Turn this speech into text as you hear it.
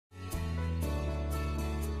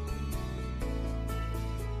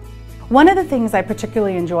One of the things I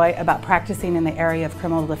particularly enjoy about practicing in the area of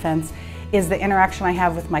criminal defense is the interaction I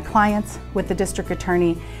have with my clients, with the district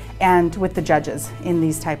attorney, and with the judges in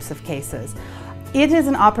these types of cases. It is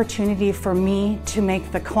an opportunity for me to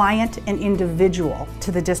make the client an individual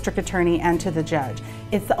to the district attorney and to the judge.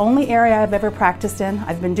 It's the only area I've ever practiced in.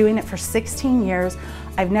 I've been doing it for 16 years.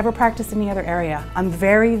 I've never practiced any other area. I'm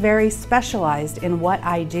very, very specialized in what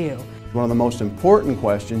I do. One of the most important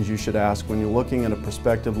questions you should ask when you're looking at a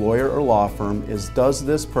prospective lawyer or law firm is, does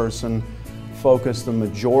this person focus the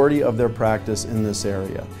majority of their practice in this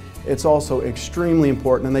area? It's also extremely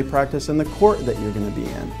important, and they practice in the court that you're going to be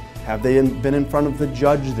in. Have they been in front of the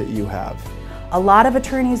judge that you have? A lot of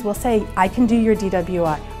attorneys will say, I can do your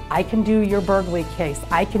DWI, I can do your burglary case,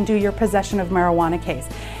 I can do your possession of marijuana case.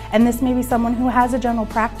 And this may be someone who has a general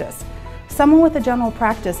practice. Someone with a general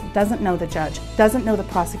practice doesn't know the judge, doesn't know the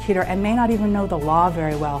prosecutor, and may not even know the law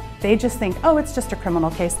very well. They just think, oh, it's just a criminal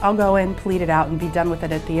case, I'll go in, plead it out, and be done with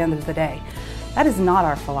it at the end of the day. That is not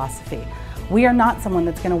our philosophy. We are not someone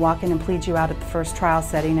that's going to walk in and plead you out at the first trial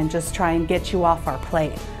setting and just try and get you off our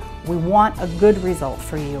plate. We want a good result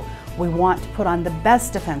for you. We want to put on the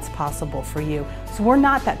best defense possible for you. So we're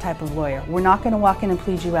not that type of lawyer. We're not going to walk in and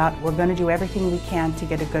plead you out. We're going to do everything we can to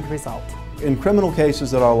get a good result. In criminal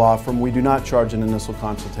cases at our law firm, we do not charge an initial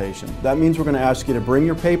consultation. That means we're going to ask you to bring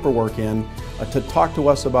your paperwork in to talk to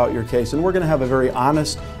us about your case, and we're going to have a very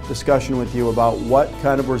honest discussion with you about what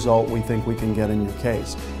kind of result we think we can get in your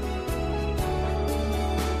case.